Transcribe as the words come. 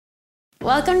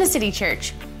Welcome to City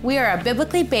Church. We are a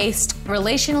biblically based,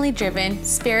 relationally driven,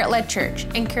 spirit-led church,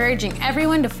 encouraging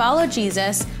everyone to follow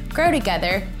Jesus, grow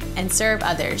together, and serve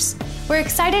others. We're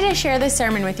excited to share this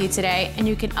sermon with you today, and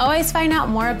you can always find out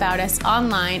more about us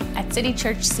online at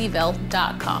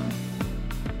citychurchseville.com.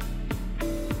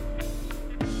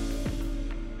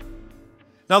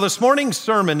 Now, this morning's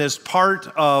sermon is part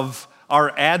of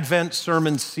our Advent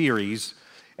sermon series,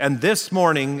 and this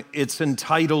morning it's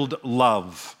entitled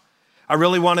Love. I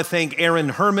really want to thank Erin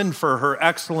Herman for her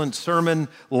excellent sermon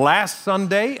last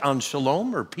Sunday on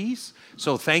Shalom or Peace.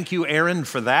 So thank you, Erin,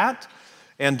 for that.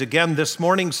 And again, this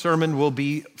morning's sermon will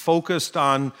be focused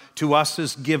on to us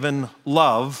is given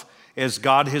love as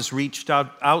God has reached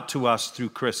out to us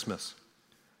through Christmas.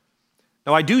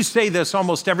 Now, I do say this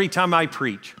almost every time I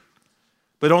preach,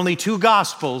 but only 2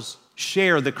 Gospels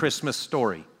share the Christmas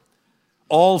story.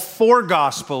 All 4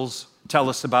 Gospels tell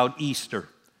us about Easter.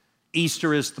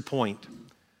 Easter is the point.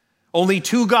 Only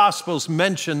 2 Gospels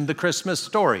mention the Christmas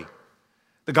story.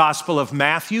 The Gospel of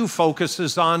Matthew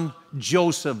focuses on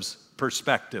Joseph's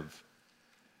perspective.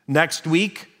 Next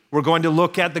week, we're going to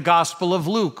look at the Gospel of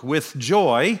Luke with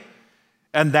joy,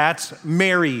 and that's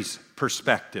Mary's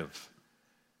perspective.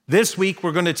 This week,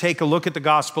 we're going to take a look at the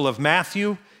Gospel of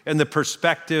Matthew and the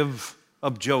perspective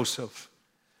of Joseph.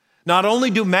 Not only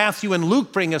do Matthew and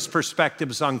Luke bring us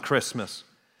perspectives on Christmas,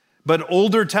 but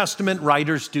Older Testament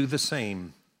writers do the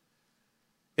same.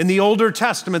 In the Older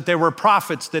Testament, there were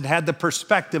prophets that had the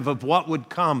perspective of what would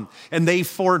come, and they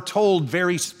foretold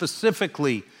very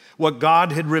specifically what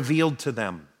God had revealed to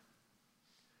them.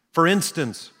 For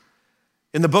instance,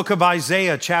 in the book of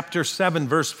Isaiah, chapter 7,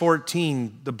 verse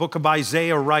 14, the book of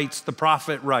Isaiah the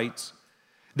prophet writes,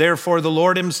 "Therefore the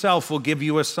Lord himself will give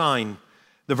you a sign.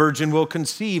 The virgin will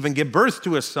conceive and give birth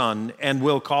to a son and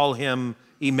will call him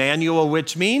Emmanuel,"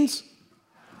 which means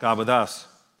God with us.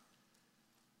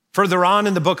 Further on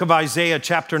in the book of Isaiah,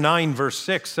 chapter 9, verse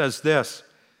 6 says this,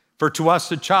 "For to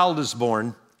us a child is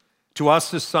born, to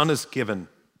us a son is given,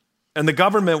 and the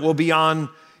government will be on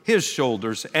his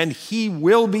shoulders, and he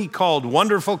will be called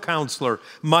Wonderful Counselor,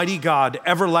 Mighty God,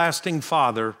 Everlasting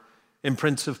Father, and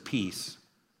Prince of Peace."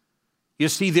 You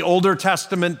see, the Older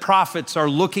Testament prophets are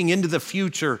looking into the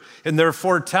future and they're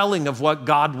foretelling of what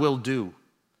God will do.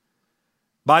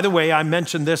 By the way, I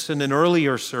mentioned this in an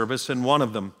earlier service in one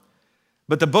of them,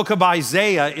 but the book of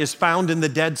Isaiah is found in the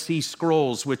Dead Sea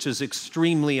Scrolls, which is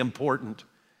extremely important.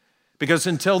 Because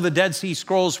until the Dead Sea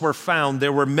Scrolls were found,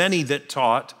 there were many that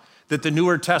taught that the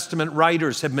Newer Testament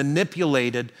writers had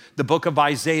manipulated the book of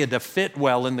Isaiah to fit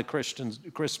well in the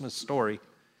Christmas story.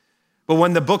 But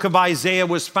when the book of Isaiah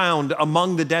was found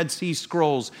among the Dead Sea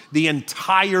Scrolls, the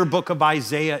entire book of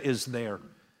Isaiah is there.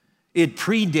 It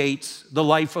predates the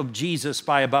life of Jesus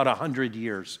by about 100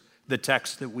 years, the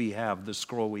text that we have, the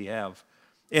scroll we have.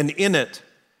 And in it,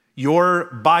 your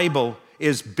Bible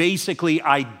is basically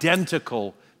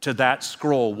identical to that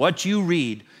scroll. What you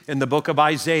read in the book of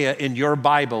Isaiah in your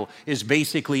Bible is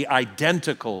basically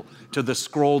identical to the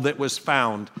scroll that was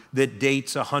found that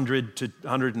dates 100 to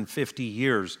 150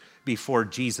 years before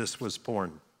Jesus was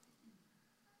born.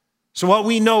 So what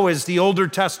we know is the Older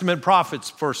Testament prophets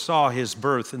foresaw his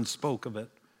birth and spoke of it.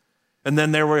 And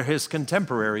then there were his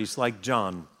contemporaries like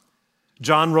John.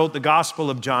 John wrote the Gospel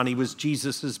of John. He was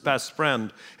Jesus' best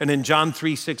friend. And in John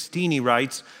 3:16 he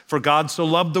writes, "For God so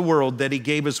loved the world that he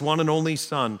gave his one and only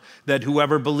Son, that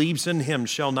whoever believes in him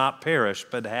shall not perish,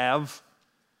 but have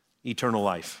eternal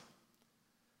life."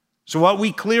 So what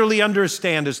we clearly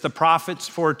understand is the prophets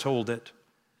foretold it.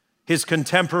 His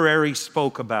contemporaries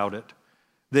spoke about it,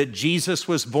 that Jesus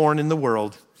was born in the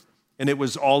world, and it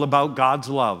was all about God's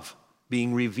love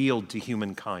being revealed to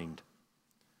humankind.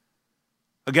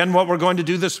 Again, what we're going to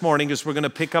do this morning is we're going to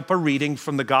pick up a reading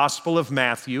from the Gospel of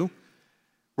Matthew.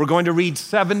 We're going to read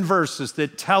 7 verses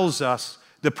that tells us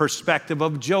the perspective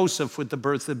of Joseph with the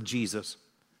birth of Jesus.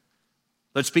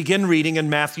 Let's begin reading in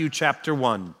Matthew chapter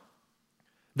 1.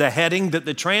 The heading that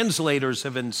the translators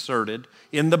have inserted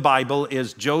in the Bible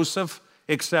is Joseph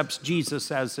accepts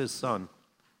Jesus as his son.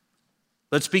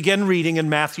 Let's begin reading in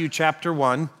Matthew chapter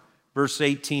 1, verse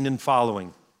 18 and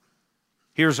following.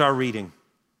 Here's our reading.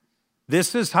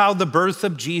 "This is how the birth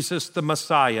of Jesus the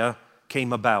Messiah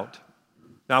came about."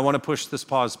 Now I want to push this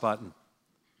pause button.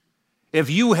 If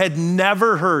you had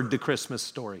never heard the Christmas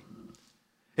story,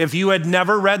 if you had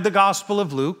never read the Gospel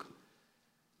of Luke,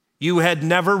 you had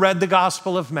never read the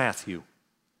Gospel of Matthew,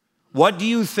 what do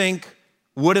you think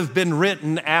would have been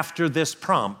written after this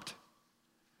prompt?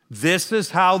 This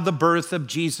is how the birth of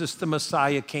Jesus the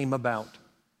Messiah came about.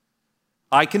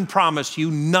 I can promise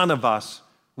you none of us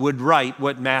would write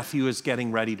what Matthew is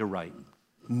getting ready to write.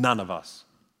 None of us.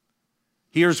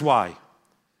 Here's why.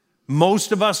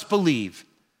 Most of us believe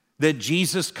that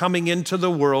Jesus coming into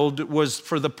the world was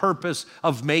for the purpose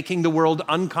of making the world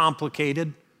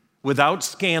uncomplicated, without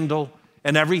scandal,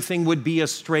 and everything would be a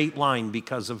straight line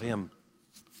because of him.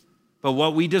 But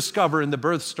what we discover in the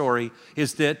birth story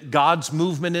is that God's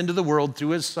movement into the world through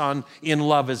his son in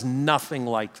love is nothing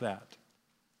like that.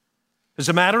 As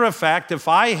a matter of fact, if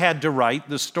I had to write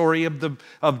the story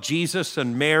of Jesus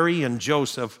and Mary and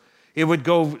Joseph, it would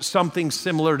go something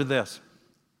similar to this.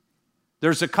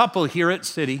 There's a couple here at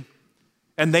City,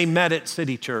 and they met at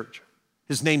City Church.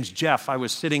 His name's Jeff. I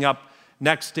was sitting up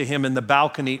next to him in the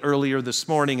balcony earlier this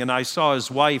morning, and I saw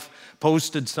his wife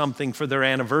posted something for their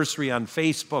anniversary on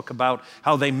Facebook about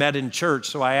how they met in church.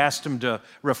 So I asked him to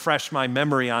refresh my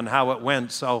memory on how it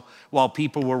went. So while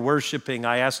people were worshiping,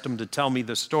 I asked him to tell me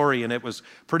the story, and it was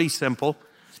pretty simple.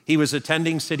 He was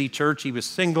attending City Church. He was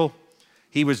single.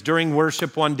 He was during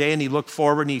worship one day, and he looked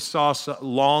forward, and he saw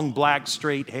long, black,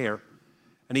 straight hair.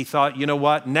 And he thought, you know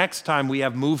what? Next time we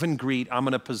have move and greet, I'm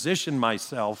going to position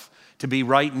myself to be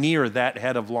right near that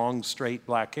head of long, straight,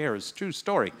 black hair. It's a true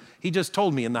story. He just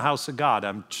told me in the house of God.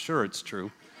 I'm sure it's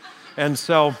true. And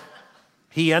so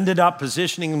he ended up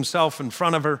positioning himself in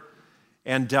front of her,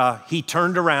 and he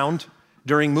turned around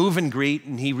during move and greet,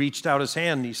 and he reached out his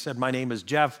hand, and he said, my name is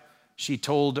Jeff. She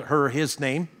told her his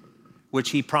name,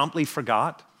 which he promptly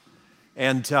forgot.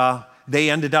 And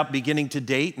they ended up beginning to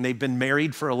date, and they've been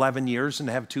married for 11 years and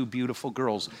have 2 beautiful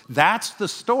girls. That's the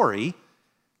story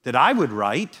that I would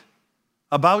write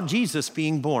about Jesus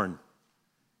being born.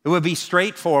 It would be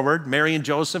straightforward. Mary and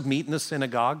Joseph meet in the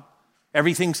synagogue.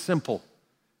 Everything's simple.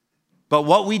 But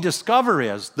what we discover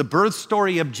is the birth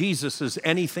story of Jesus is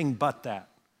anything but that.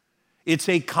 It's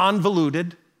a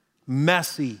convoluted,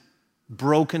 messy,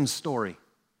 broken story.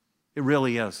 It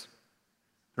really is.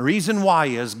 The reason why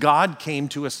is God came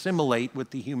to assimilate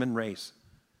with the human race.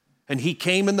 And he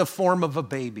came in the form of a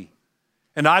baby.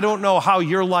 And I don't know how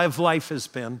your life has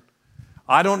been.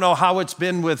 I don't know how it's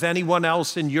been with anyone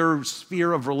else in your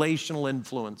sphere of relational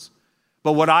influence.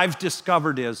 But what I've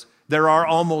discovered is there are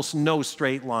almost no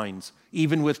straight lines,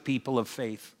 even with people of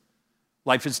faith.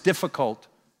 Life is difficult,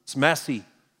 it's messy,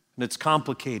 and it's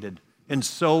complicated. And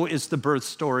so is the birth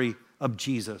story of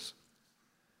Jesus.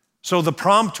 So the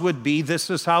prompt would be, this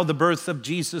is how the birth of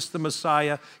Jesus the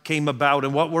Messiah came about.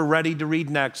 And what we're ready to read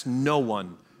next, no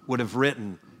one would have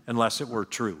written unless it were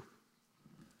true.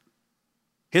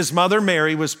 His mother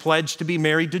Mary was pledged to be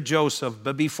married to Joseph,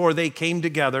 but before they came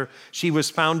together, she was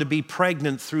found to be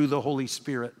pregnant through the Holy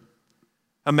Spirit.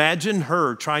 Imagine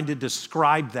her trying to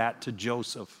describe that to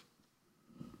Joseph.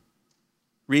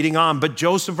 Reading on, but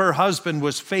Joseph, her husband,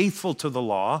 was faithful to the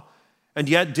law and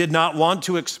yet did not want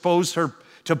to expose her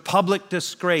to public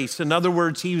disgrace. In other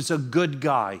words, he was a good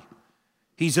guy.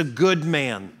 He's a good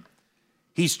man.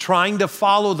 He's trying to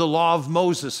follow the law of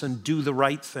Moses and do the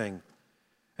right thing.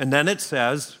 And then it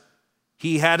says,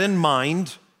 he had in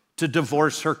mind to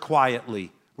divorce her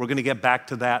quietly. We're going to get back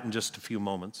to that in just a few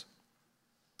moments.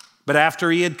 But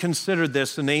after he had considered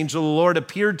this, an angel of the Lord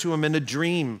appeared to him in a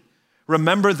dream.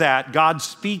 Remember that God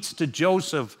speaks to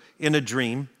Joseph in a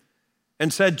dream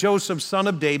and said, Joseph, son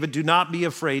of David, do not be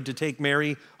afraid to take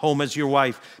Mary home as your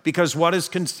wife, because what is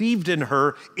conceived in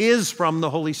her is from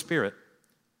the Holy Spirit.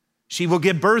 She will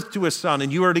give birth to a son,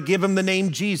 and you are to give him the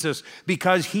name Jesus,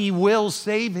 because he will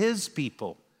save his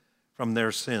people from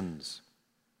their sins.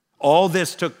 All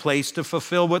this took place to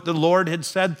fulfill what the Lord had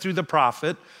said through the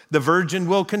prophet. The virgin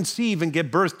will conceive and give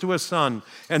birth to a son,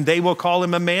 and they will call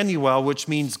him Emmanuel, which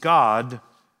means God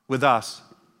with us.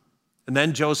 And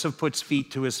then Joseph puts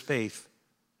feet to his faith.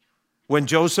 When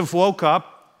Joseph woke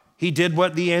up, he did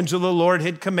what the angel of the Lord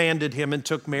had commanded him and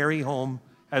took Mary home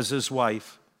as his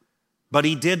wife. But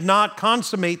he did not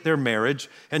consummate their marriage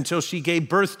until she gave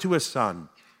birth to a son,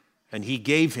 and he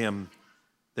gave him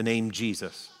the name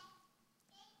Jesus.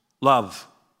 Love.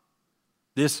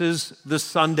 This is the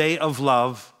Sunday of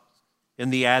love in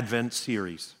the Advent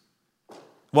series.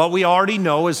 What we already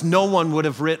know is no one would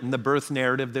have written the birth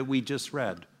narrative that we just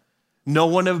read. No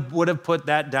one would have put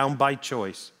that down by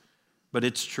choice, but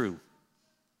it's true.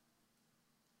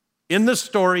 In the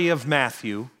story of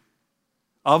Matthew,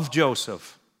 of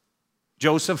Joseph,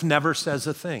 Joseph never says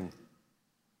a thing.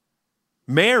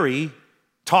 Mary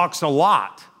talks a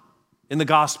lot in the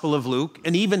Gospel of Luke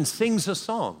and even sings a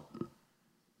song.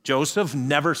 Joseph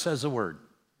never says a word,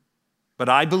 but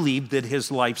I believe that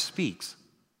his life speaks.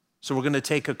 So we're going to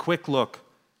take a quick look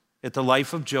at the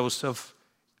life of Joseph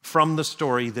from the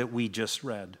story that we just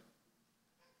read.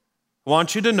 I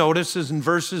want you to notice as in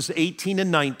verses 18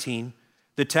 and 19,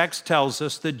 the text tells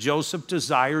us that Joseph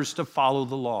desires to follow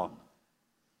the law.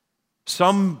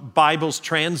 Some Bibles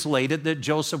translate it that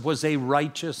Joseph was a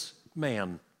righteous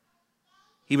man.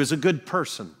 He was a good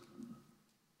person.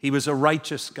 He was a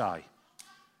righteous guy.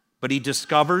 But he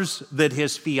discovers that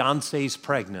his fiancée is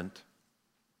pregnant.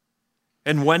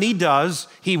 And when he does,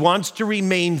 he wants to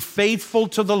remain faithful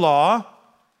to the law.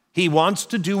 He wants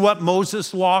to do what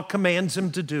Moses' law commands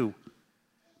him to do.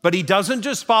 But he doesn't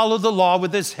just follow the law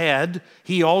with his head,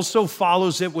 he also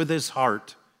follows it with his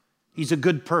heart. He's a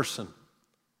good person.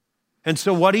 And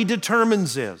so what he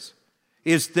determines is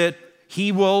that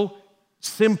he will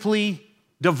simply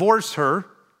divorce her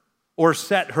or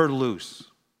set her loose.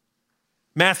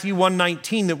 Matthew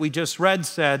 1:19 that we just read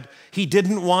said he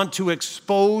didn't want to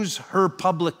expose her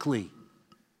publicly.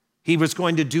 He was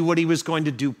going to do what he was going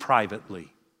to do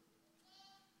privately.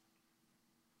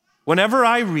 Whenever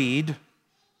I read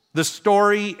the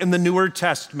story in the Newer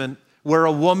Testament where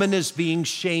a woman is being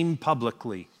shamed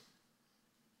publicly,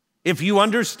 if you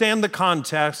understand the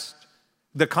context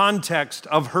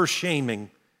of her shaming,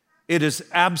 it is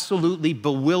absolutely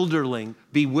bewildering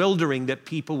that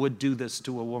people would do this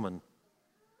to a woman.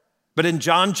 But in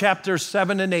John chapter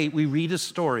 7 and 8, we read a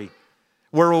story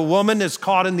where a woman is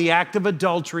caught in the act of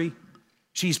adultery.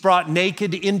 She's brought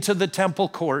naked into the temple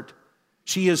court.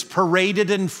 She is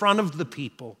paraded in front of the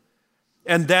people.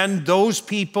 And then those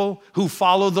people who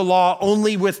follow the law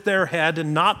only with their head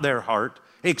and not their heart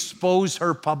expose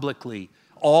her publicly,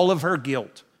 all of her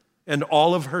guilt and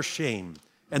all of her shame,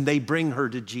 and they bring her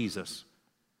to Jesus.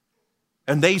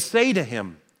 And they say to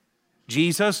him,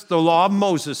 Jesus, the law of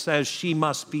Moses says she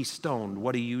must be stoned.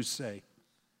 What do you say?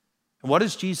 And what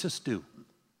does Jesus do?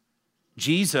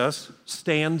 Jesus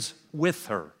stands with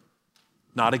her,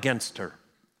 not against her.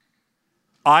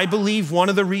 I believe one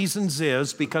of the reasons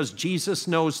is because Jesus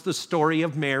knows the story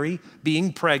of Mary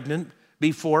being pregnant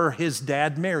before his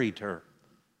dad married her.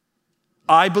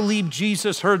 I believe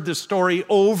Jesus heard the story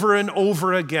over and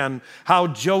over again, how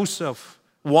Joseph,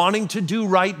 wanting to do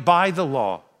right by the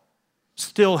law,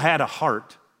 still had a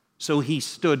heart. So he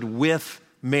stood with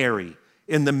Mary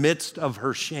in the midst of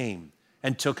her shame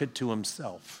and took it to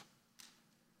himself.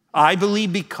 I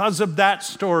believe because of that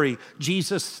story,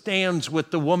 Jesus stands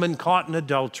with the woman caught in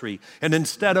adultery. And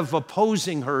instead of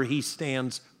opposing her, he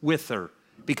stands with her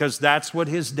because that's what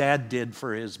his dad did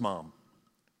for his mom.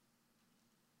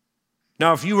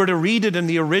 Now, if you were to read it in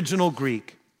the original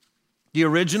Greek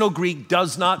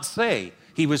does not say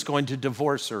he was going to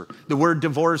divorce her. The word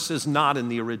divorce is not in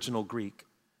the original Greek.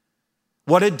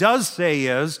 What it does say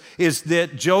is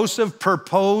that Joseph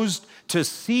proposed to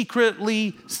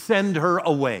secretly send her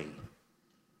away.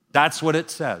 That's what it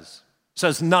says. It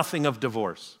says nothing of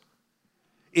divorce.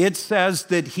 It says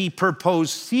that he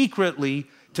proposed secretly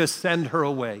to send her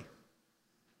away.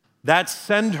 That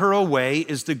send her away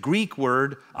is the Greek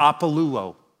word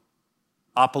apoluo.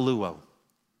 Apoluo.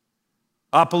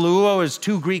 Apoluo is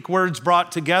two Greek words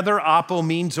brought together. Apo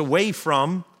means away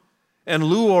from, and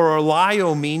luo or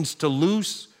laio means to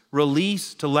loose,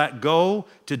 release, to let go,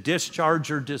 to discharge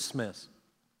or dismiss.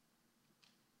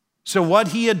 So what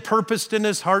he had purposed in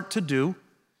his heart to do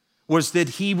was that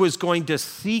he was going to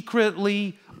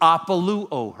secretly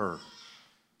apoluo her.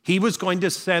 He was going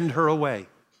to send her away.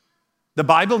 The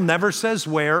Bible never says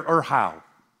where or how.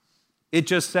 It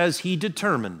just says he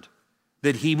determined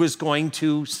that he was going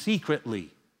to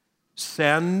secretly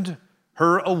send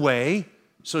her away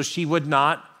so she would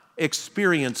not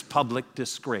experience public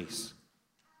disgrace.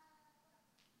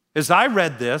 As I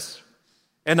read this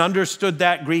and understood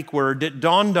that Greek word, it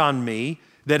dawned on me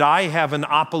that I have an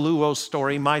apoluo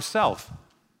story myself.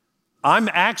 I'm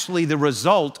actually the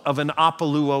result of an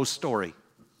apoluo story.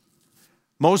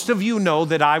 Most of you know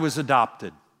that I was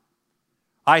adopted.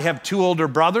 I have two older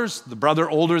brothers. The brother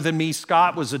older than me,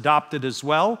 Scott, was adopted as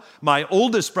well. My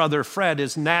oldest brother, Fred,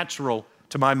 is natural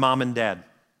to my mom and dad.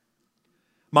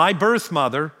 My birth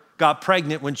mother got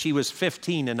pregnant when she was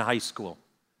 15 in high school.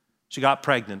 She got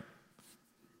pregnant.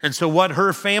 And so what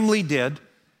her family did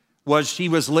was she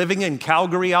was living in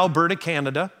Calgary, Alberta,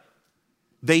 Canada.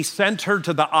 They sent her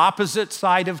to the opposite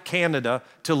side of Canada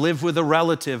to live with a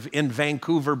relative in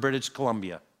Vancouver, British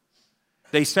Columbia.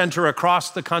 They sent her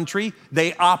across the country.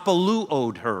 They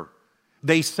apoluo'd her.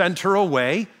 They sent her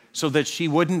away so that she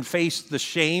wouldn't face the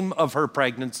shame of her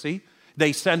pregnancy.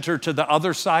 They sent her to the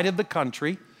other side of the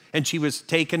country, and she was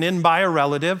taken in by a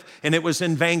relative, and it was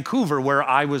in Vancouver where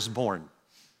I was born.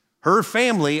 Her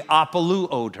family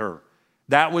apoluo'd her.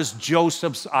 That was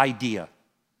Joseph's idea.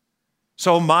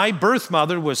 So my birth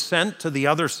mother was sent to the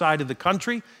other side of the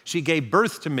country. She gave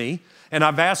birth to me. And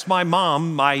I've asked my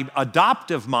mom, my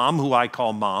adoptive mom, who I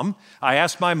call mom, I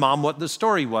asked my mom what the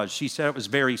story was. She said it was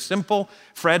very simple.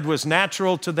 Fred was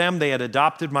natural to them. They had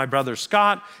adopted my brother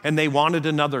Scott, and they wanted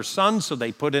another son, so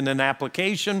they put in an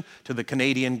application to the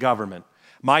Canadian government.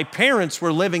 My parents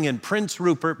were living in Prince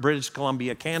Rupert, British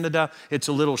Columbia, Canada. It's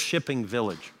a little shipping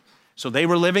village. So they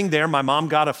were living there. My mom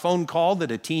got a phone call that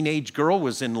a teenage girl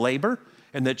was in labor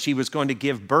and that she was going to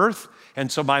give birth.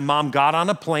 And so my mom got on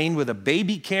a plane with a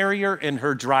baby carrier and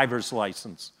her driver's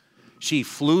license. She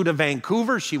flew to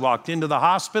Vancouver. She walked into the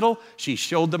hospital. She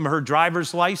showed them her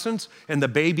driver's license and the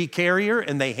baby carrier,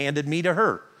 and they handed me to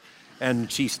her. And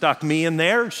she stuck me in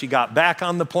there. She got back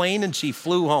on the plane and she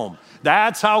flew home.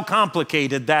 That's how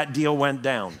complicated that deal went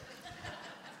down.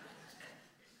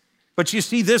 But you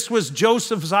see, this was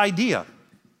Joseph's idea.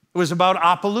 It was about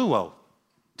apoluo,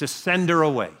 to send her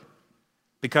away,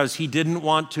 because he didn't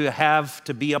want to have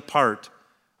to be a part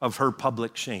of her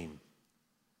public shame.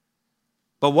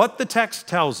 But what the text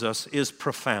tells us is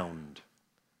profound.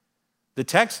 The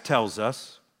text tells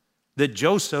us that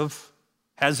Joseph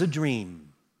has a dream.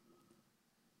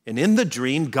 And in the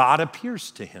dream, God appears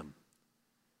to him.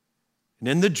 And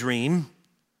in the dream,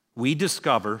 we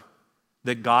discover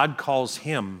that God calls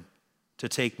him to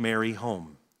take Mary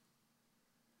home.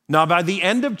 Now, by the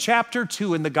end of chapter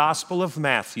 2 in the Gospel of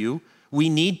Matthew, we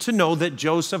need to know that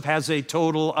Joseph has a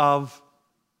total of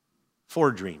 4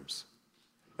 dreams.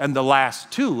 And the last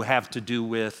 2 have to do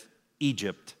with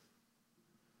Egypt.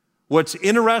 What's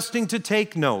interesting to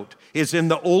take note is in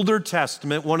the Older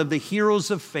Testament, one of the heroes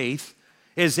of faith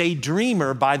is a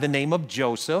dreamer by the name of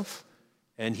Joseph,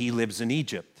 and he lives in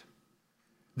Egypt.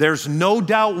 There's no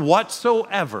doubt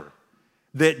whatsoever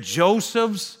that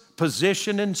Joseph's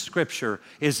position in Scripture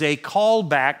is a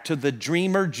callback to the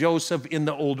dreamer Joseph in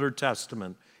the Older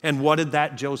Testament. And what did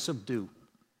that Joseph do?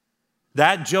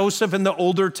 That Joseph in the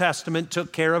Older Testament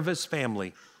took care of his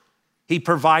family. He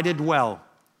provided well.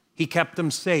 He kept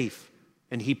them safe,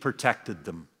 and he protected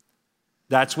them.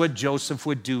 That's what Joseph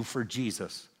would do for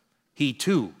Jesus. He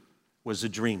too was a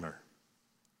dreamer.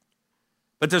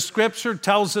 But the Scripture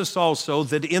tells us also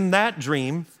that in that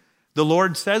dream, the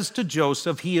Lord says to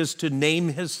Joseph he is to name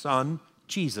his son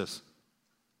Jesus.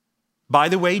 By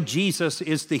the way, Jesus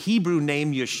is the Hebrew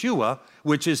name Yeshua,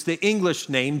 which is the English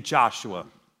name Joshua.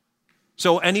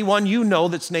 So anyone you know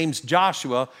that's named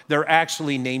Joshua, they're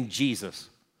actually named Jesus.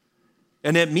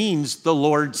 And it means the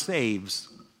Lord saves.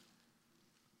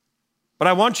 But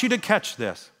I want you to catch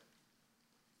this.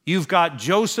 You've got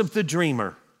Joseph the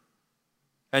dreamer,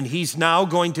 and he's now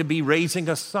going to be raising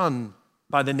a son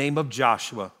by the name of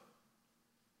Joshua.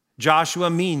 Joshua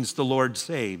means the Lord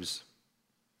saves.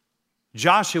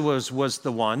 Joshua was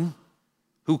the one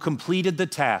who completed the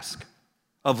task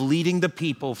of leading the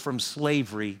people from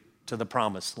slavery to the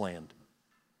promised land.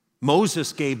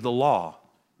 Moses gave the law,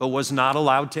 but was not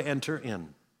allowed to enter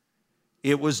in.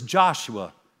 It was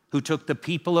Joshua who took the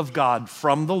people of God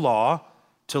from the law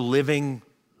to living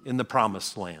in the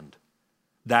promised land.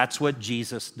 That's what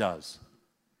Jesus does.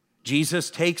 Jesus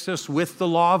takes us with the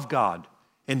law of God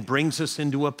and brings us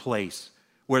into a place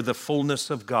where the fullness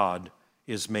of God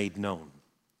is made known.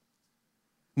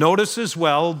 Notice as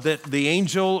well that the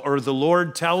angel or the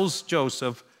Lord tells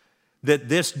Joseph that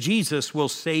this Jesus will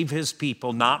save his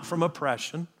people, not from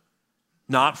oppression,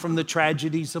 not from the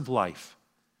tragedies of life,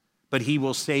 but he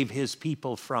will save his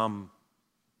people from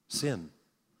sin.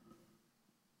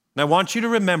 And I want you to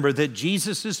remember that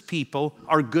Jesus' people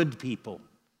are good people.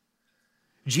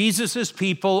 Jesus'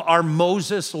 people are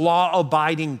Moses'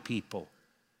 law-abiding people.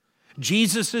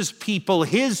 Jesus' people,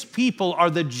 his people, are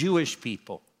the Jewish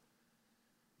people.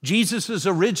 Jesus'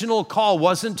 original call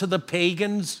wasn't to the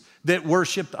pagans that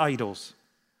worshiped idols.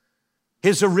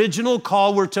 His original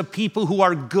call were to people who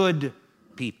are good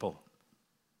people.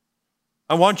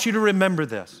 I want you to remember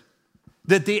this,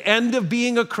 that the end of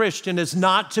being a Christian is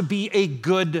not to be a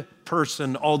good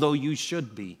person, although you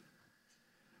should be.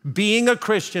 Being a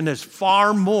Christian is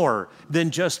far more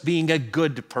than just being a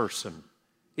good person.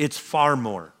 It's far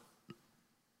more.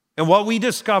 And what we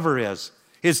discover is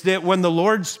that when the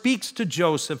Lord speaks to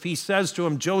Joseph, he says to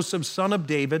him, Joseph, son of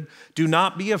David, do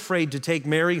not be afraid to take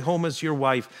Mary home as your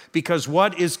wife, because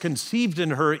what is conceived in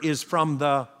her is from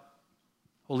the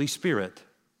Holy Spirit.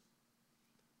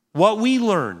 What we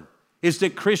learn is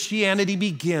that Christianity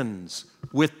begins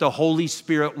with the Holy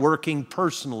Spirit working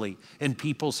personally in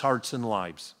people's hearts and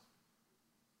lives.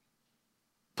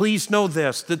 Please know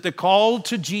this, that the call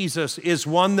to Jesus is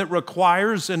one that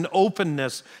requires an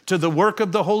openness to the work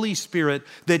of the Holy Spirit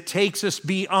that takes us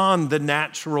beyond the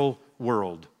natural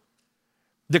world.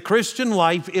 The Christian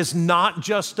life is not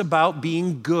just about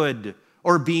being good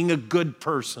or being a good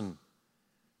person.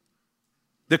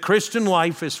 The Christian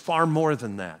life is far more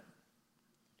than that.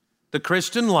 The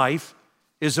Christian life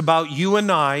is about you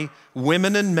and I,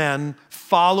 women and men,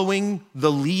 following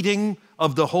the leading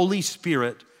of the Holy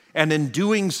Spirit, and in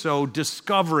doing so,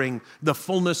 discovering the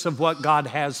fullness of what God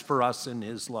has for us in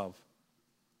His love.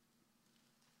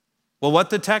 Well, what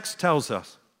the text tells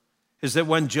us is that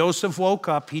when Joseph woke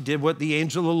up, he did what the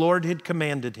angel of the Lord had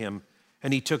commanded him,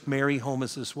 and he took Mary home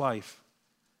as his wife.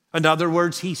 In other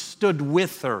words, he stood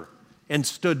with her and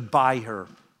stood by her.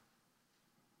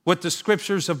 What the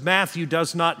scriptures of Matthew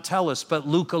does not tell us, but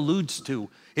Luke alludes to,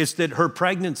 is that her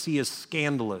pregnancy is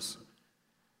scandalous.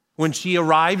 When she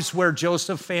arrives where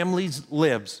Joseph's family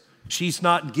lives, she's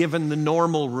not given the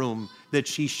normal room that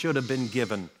she should have been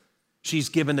given. She's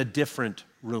given a different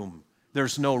room.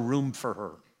 There's no room for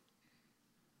her.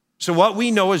 So what we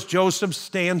know is Joseph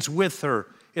stands with her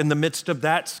in the midst of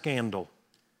that scandal,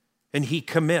 and he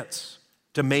commits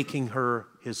to making her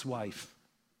his wife.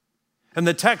 And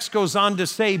the text goes on to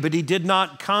say, but he did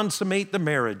not consummate the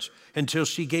marriage until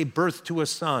she gave birth to a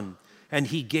son, and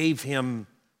he gave him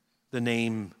the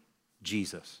name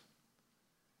Jesus.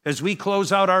 As we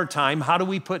close out our time, how do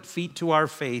we put feet to our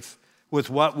faith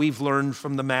with what we've learned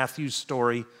from the Matthew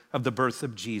story of the birth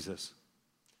of Jesus?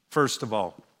 First of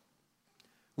all,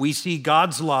 we see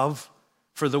God's love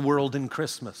for the world in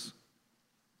Christmas.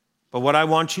 But what I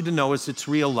want you to know is it's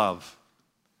real love.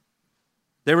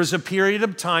 There was a period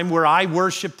of time where I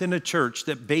worshiped in a church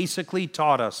that basically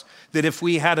taught us that if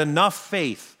we had enough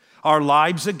faith, our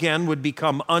lives again would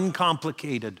become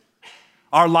uncomplicated.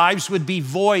 Our lives would be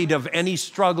void of any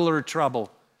struggle or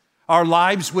trouble. Our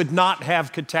lives would not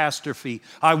have catastrophe.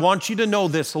 I want you to know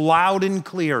this loud and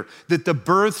clear, that the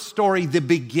birth story, the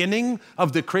beginning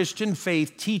of the Christian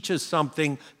faith, teaches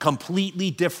something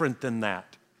completely different than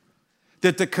that.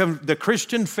 That the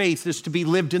Christian faith is to be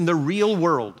lived in the real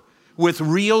world with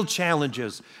real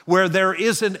challenges, where there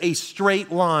isn't a straight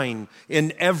line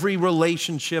in every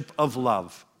relationship of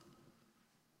love.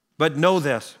 But know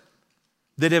this,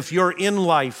 that if you're in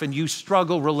life and you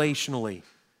struggle relationally,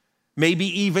 maybe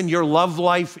even your love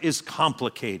life is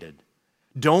complicated,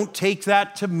 don't take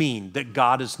that to mean that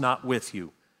God is not with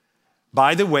you.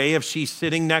 By the way, if she's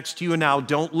sitting next to you now,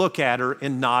 don't look at her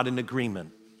and nod in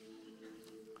agreement.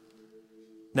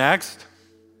 Next,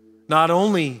 not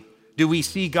only do we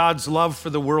see God's love for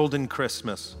the world in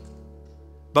Christmas,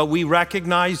 but we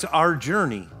recognize our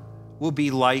journey will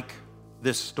be like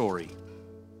this story.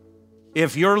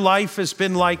 If your life has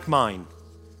been like mine,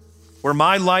 where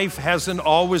my life hasn't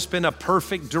always been a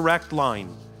perfect direct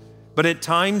line, but at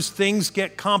times things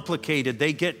get complicated,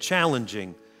 they get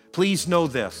challenging, please know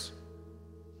this,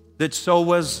 that so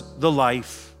was the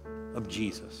life of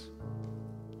Jesus.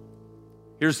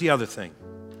 Here's the other thing.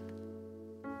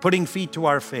 Putting feet to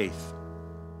our faith.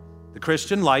 The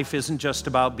Christian life isn't just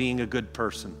about being a good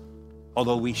person,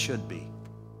 although we should be.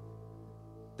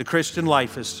 The Christian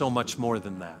life is so much more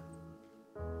than that.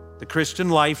 The Christian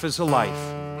life is a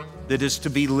life that is to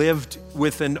be lived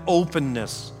with an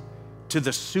openness to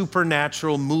the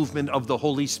supernatural movement of the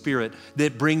Holy Spirit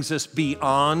that brings us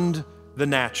beyond the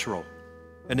natural,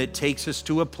 and it takes us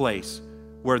to a place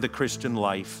where the Christian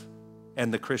life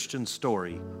and the Christian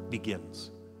story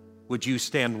begins. Would you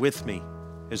stand with me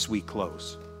as we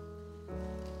close?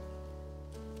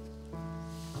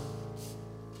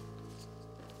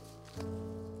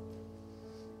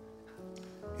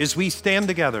 As we stand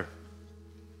together,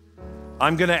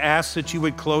 I'm going to ask that you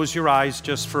would close your eyes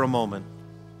just for a moment.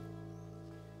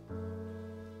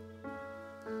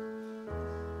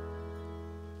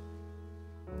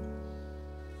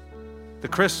 The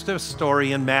Christmas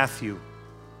story in Matthew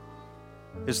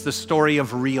is the story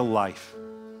of real life.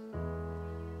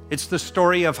 It's the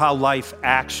story of how life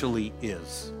actually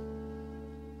is.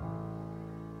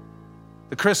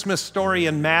 The Christmas story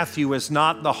in Matthew is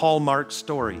not the Hallmark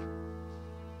story.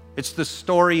 It's the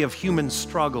story of human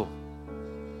struggle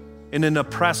in an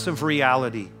oppressive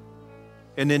reality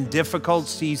and in difficult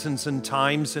seasons and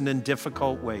times and in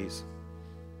difficult ways.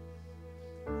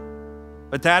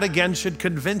 But that again should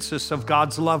convince us of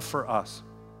God's love for us,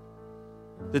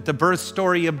 that the birth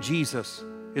story of Jesus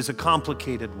is a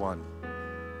complicated one.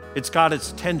 It's got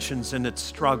its tensions and its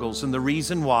struggles, and the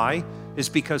reason why is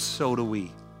because so do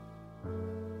we.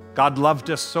 God loved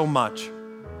us so much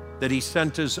that He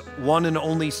sent His one and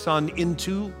only Son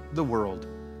into the world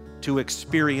to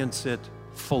experience it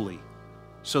fully,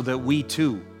 so that we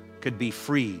too could be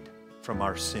freed from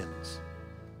our sins.